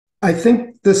I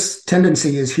think this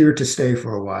tendency is here to stay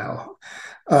for a while.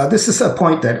 This is a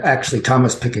point that actually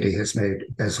Thomas Piketty has made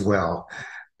as well.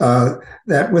 Uh,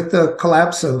 that with the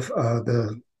collapse of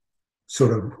the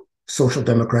sort of social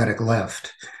democratic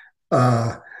left,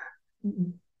 uh,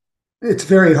 it's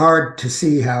very hard to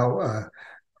see how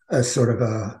a sort of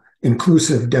a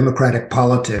inclusive democratic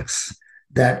politics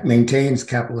that maintains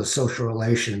capitalist social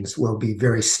relations will be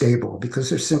very stable because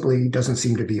there simply doesn't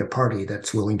seem to be a party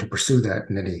that's willing to pursue that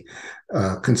in any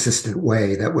consistent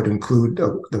way that would include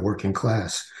the working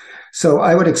class. So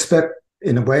I would expect,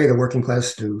 in a way, the working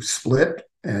class to split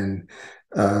and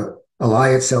uh,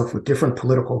 ally itself with different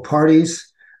political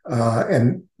parties.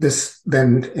 And this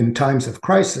then, in times of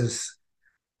crisis,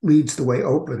 leads the way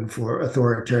open for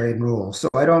authoritarian rule. So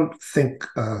I don't think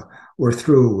we're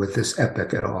through with this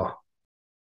epic at all.